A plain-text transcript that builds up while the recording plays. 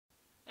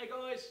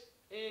guys,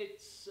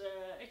 it's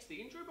the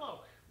Injury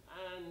Bloke,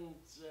 and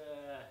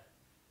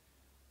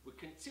we're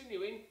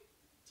continuing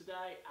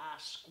today our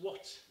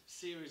squat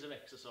series of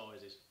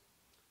exercises.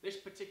 This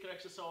particular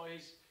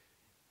exercise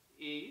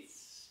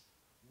is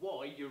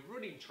why your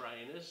running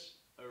trainers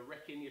are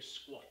wrecking your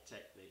squat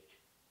technique.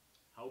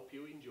 Hope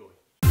you enjoy.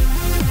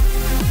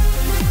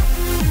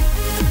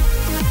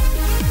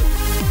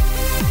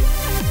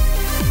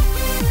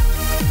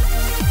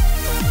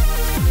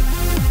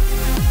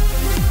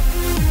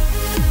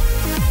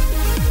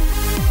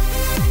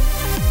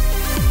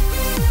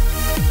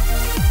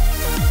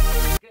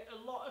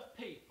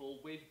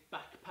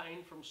 Back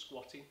pain from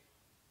squatting,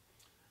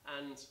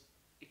 and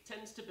it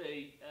tends to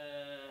be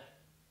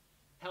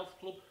health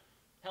club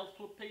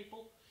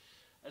people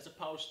as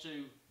opposed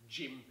to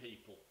gym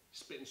people,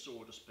 spit and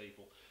sawdust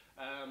people,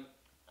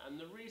 and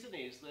the reason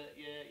is that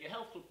your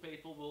health club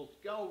people will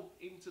go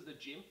into the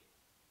gym,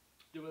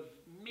 do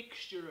a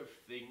mixture of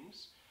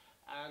things,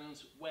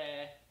 and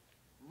wear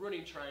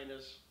running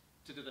trainers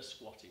to do the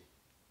squatting.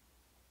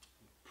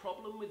 The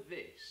problem with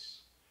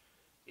this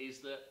is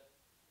that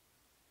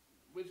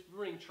with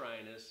running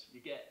trainers, you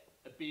get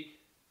a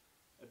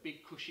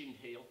big cushioned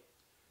heel,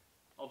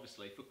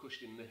 obviously for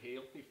cushioning the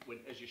heel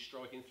as you're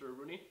striking through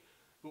running.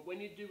 But when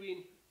you're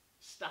doing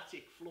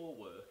static floor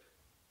work,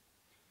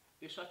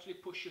 this will actually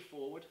push you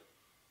forward.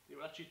 It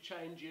will actually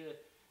change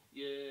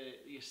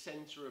your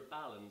centre of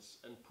balance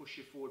and push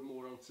you forward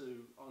more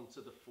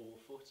onto the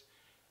forefoot.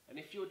 And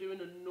if you're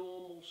doing a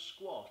normal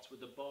squat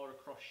with a bar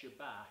across your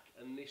back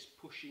and this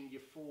pushing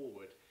you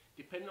forward,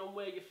 depending on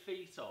where your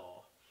feet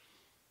are,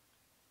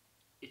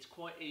 it's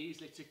quite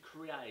easy to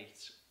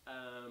create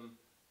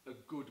a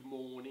good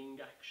morning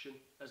action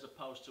as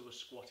opposed to a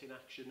squatting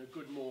action. A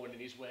good morning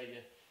is where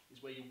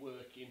you're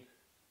working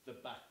the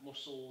back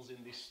muscles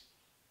in this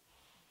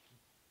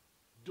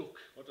duck,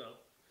 I don't know,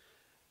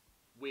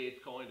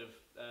 weird kind of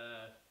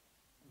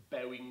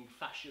bowing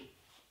fashion.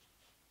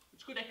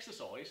 It's good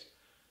exercise,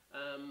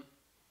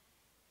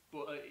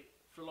 but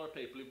for a lot of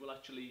people it will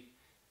actually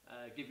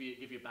give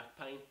you back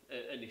pain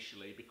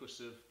initially because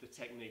of the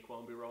technique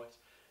won't be right.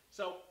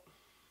 So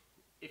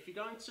if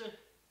you're going to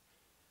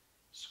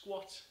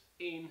squat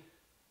in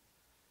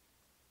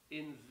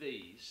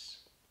these,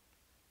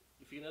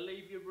 if you're going to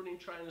leave your running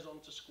trainers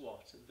on to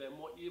squat, then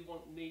what you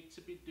need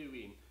to be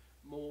doing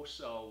more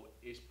so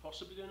is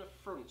possibly doing a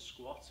front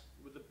squat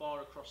with the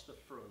bar across the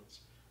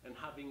front and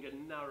having a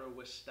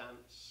narrower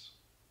stance,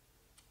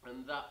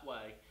 and that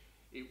way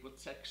it will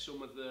take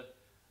some of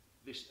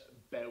this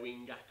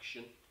bowing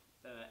action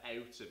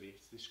out of it,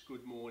 this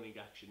good morning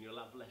action. You'll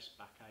have less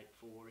backache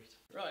for it.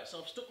 Right, so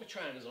I've stuck my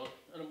trainers on,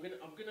 and I'm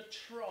gonna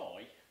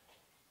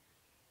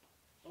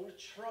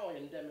try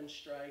and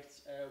demonstrate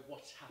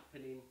what's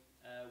happening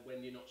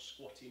when you're not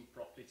squatting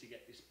properly to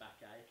get this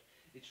backache.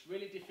 It's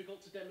really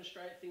difficult to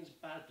demonstrate things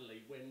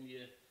badly when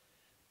you're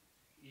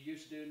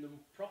used to doing them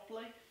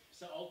properly.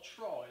 So I'll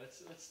try.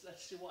 Let's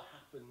see what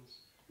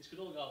happens. This could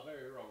all go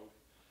very wrong.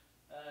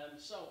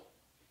 So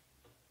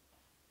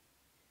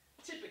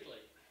typically.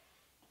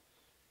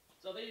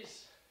 So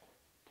these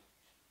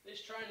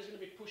trainers are going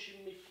to be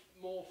pushing me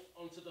more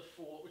onto the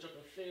forefoot, which I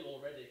can feel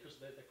already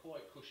because they're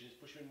quite cushioned. It's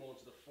pushing me more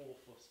onto the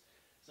forefoot.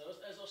 So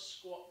as I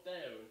squat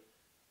down,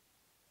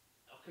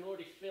 I can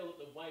already feel that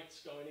the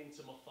weight's going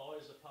into my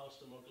thighs as opposed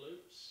to my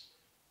glutes.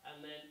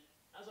 And then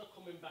as I'm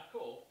coming back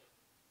up,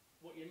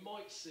 what you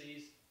might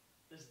see is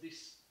there's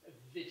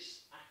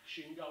this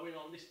action going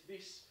on.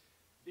 This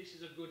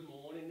is a good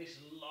morning. This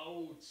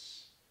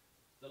loads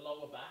the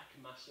lower back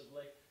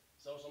massively.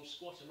 So as I'm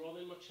squatting, rather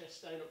than my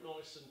chest staying up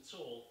nice and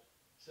tall,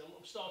 so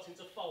I'm starting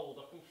to fold.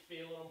 I can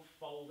feel that I'm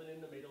folding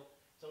in the middle.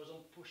 So as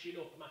I'm pushing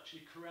up, I'm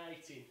actually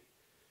creating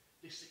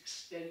this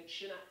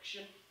extension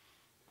action.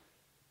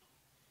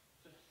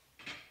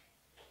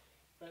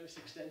 About this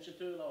extension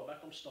through the lower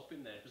back. I'm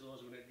stopping there because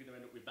otherwise I'm going to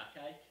end up with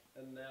backache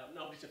and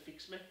nobody to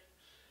fix me.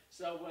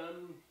 So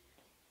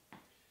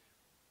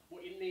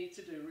what you need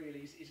to do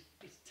really is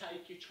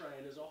take your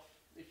trainers off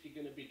if you're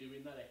going to be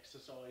doing that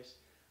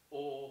exercise,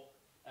 or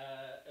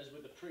as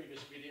with the previous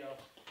video,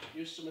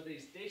 use some of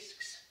these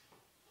discs.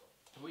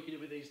 And what you can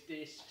do with these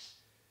discs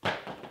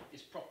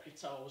is prop your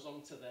toes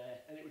onto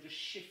there, and it will just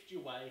shift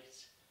your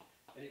weight,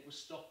 and it will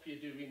stop you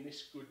doing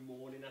this good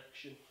morning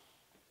action.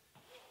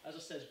 As I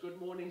said,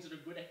 good mornings are a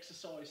good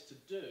exercise to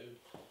do,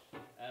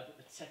 but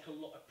they take a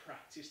lot of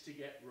practice to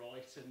get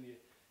right, and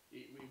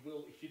it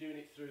will, if you're doing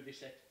it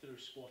through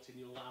squatting,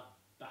 you'll have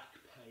back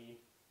pain,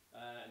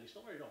 and it's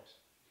not very nice.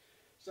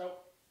 So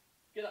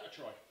give that a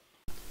try.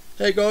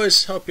 Hey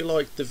guys, hope you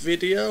liked the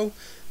video.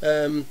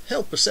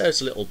 Help us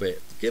out a little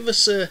bit. Give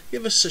us a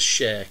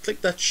share.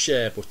 Click that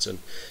share button.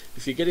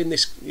 If you're getting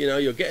this,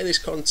 you're getting this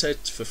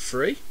content for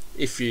free.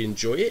 If you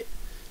enjoy it,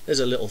 there's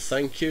a little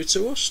thank you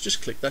to us.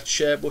 Just click that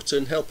share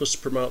button. Help us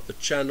promote the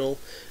channel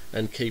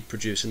and keep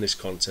producing this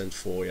content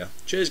for you.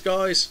 Cheers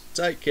guys.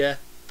 Take care.